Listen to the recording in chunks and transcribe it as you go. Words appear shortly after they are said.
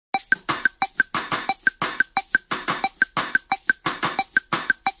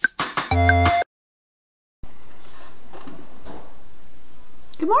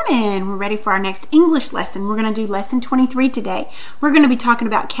morning. We're ready for our next English lesson. We're going to do lesson 23 today. We're going to be talking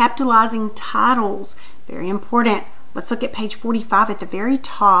about capitalizing titles. Very important. Let's look at page 45 at the very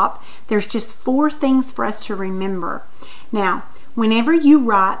top. There's just 4 things for us to remember. Now, whenever you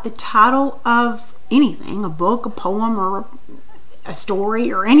write the title of anything, a book, a poem, or a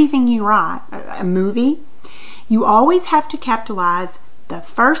story, or anything you write, a movie, you always have to capitalize the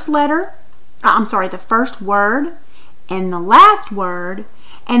first letter, the first word, and the last word,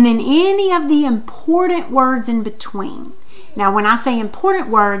 and then any of the important words in between. Now, when I say important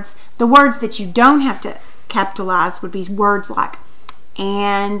words, the words that you don't have to capitalize would be words like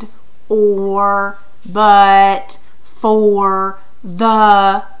and, or, but, for,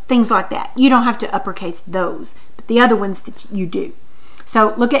 the, things like that. You don't have to uppercase those, but the other ones that you do.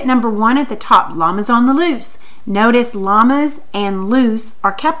 So look at number 1 at the top, llamas on the loose. Notice llamas and loose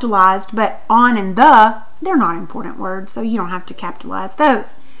are capitalized, but on and the, they're not important words, so you don't have to capitalize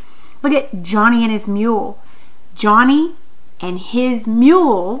those. Look at Johnny and his mule. Johnny and his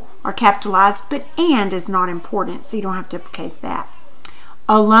mule are capitalized, but and is not important, so you don't have to uppercase that.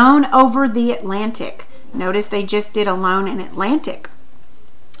 Alone over the Atlantic. Notice they just did alone in Atlantic.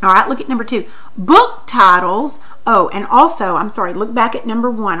 All right, look at number 2. Book titles. Oh, and also, look back at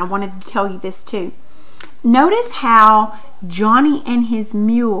number 1. I wanted to tell you this too. Notice how Johnny and his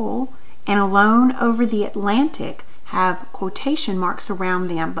mule and Alone over the Atlantic have quotation marks around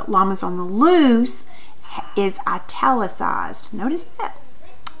them, but Llamas on the Loose is italicized. Notice that.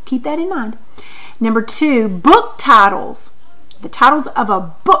 Keep that in mind. Number 2, book titles. The titles of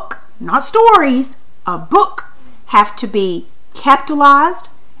a book, not stories, a book, have to be capitalized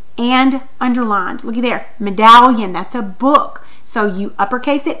and underlined. Looky there, Medallion, that's a book. So you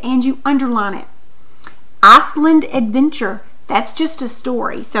uppercase it and you underline it. Iceland Adventure, that's just a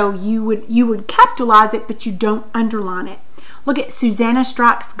story. So you would capitalize it, but you don't underline it. Look at Susanna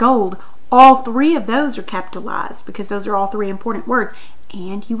Strikes Gold. All 3 of those are capitalized because those are all 3 important words.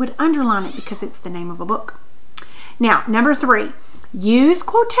 And you would underline it because it's the name of a book. Now, number 3. Use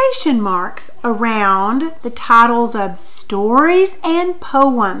quotation marks around the titles of stories and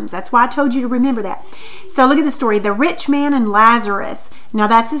poems. That's why I told you to remember that. So look at the story, The Rich Man and Lazarus. Now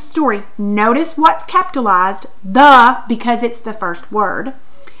that's a story. Notice what's capitalized, the, because it's the first word,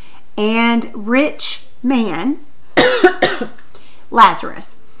 and rich man,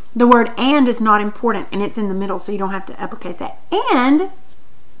 Lazarus. The word and is not important, and it's in the middle, so you don't have to uppercase that. And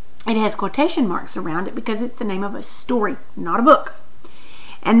it has quotation marks around it because it's the name of a story, not a book.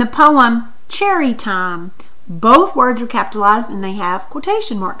 And the poem, Cherry Time. Both words are capitalized and they have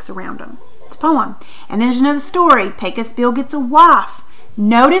quotation marks around them. It's a poem. And there's another story, Pecos Bill Gets a Wife.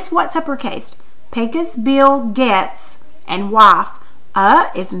 Notice what's uppercased. Pecos Bill Gets and wife.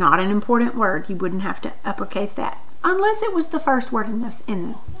 Is not an important word. You wouldn't have to uppercase that unless it was the first word in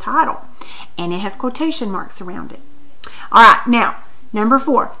the title. And it has quotation marks around it. All right, now, number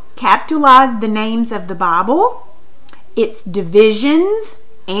 4. Capitalize the names of the Bible, its divisions,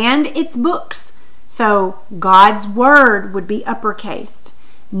 and its books. So God's Word would be uppercased.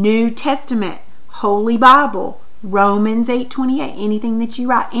 New Testament, Holy Bible, Romans 8:28. Anything that you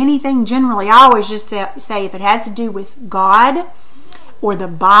write, anything generally, I always just say if it has to do with God or the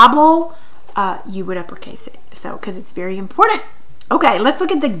Bible, you would uppercase it. So because it's very important. Okay, let's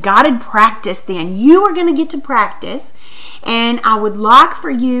look at the guided practice then. You are going to get to practice, and I would like for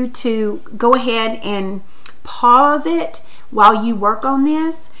you to go ahead and pause it while you work on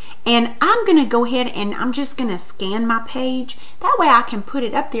this. And I'm going to go ahead and I'm just going to scan my page. That way I can put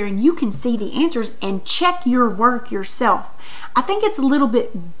it up there and you can see the answers and check your work yourself. I think it's a little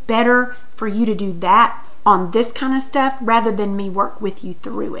bit better for you to do that on this kind of stuff rather than me work with you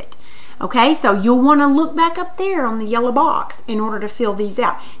through it. Okay, so you'll want to look back up there on the yellow box in order to fill these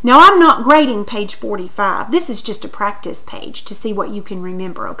out. Now, I'm not grading page 45. This is just a practice page to see what you can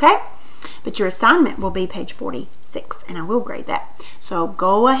remember, okay? But your assignment will be page 46, and I will grade that. So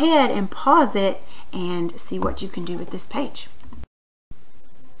go ahead and pause it and see what you can do with this page.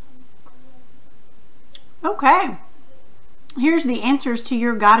 Okay, here's the answers to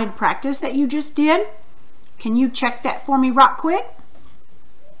your guided practice that you just did. Can you check that for me right quick?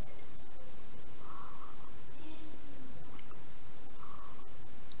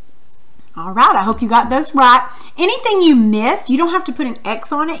 All right, I hope you got those right. Anything you missed, you don't have to put an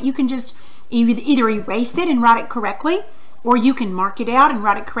X on it. You can just either erase it and write it correctly, or you can mark it out and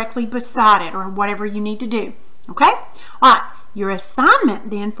write it correctly beside it, or whatever you need to do. Okay? All right, your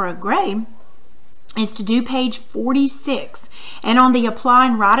assignment then for a grade is to do page 46. And on the apply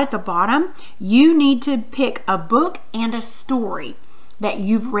and write at the bottom, you need to pick a book and a story. that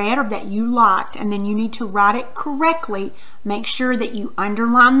you've read or that you liked, and then you need to write it correctly. Make sure that you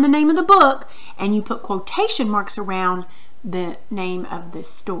underline the name of the book and you put quotation marks around the name of the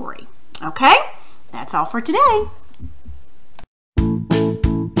story. Okay? That's all for today.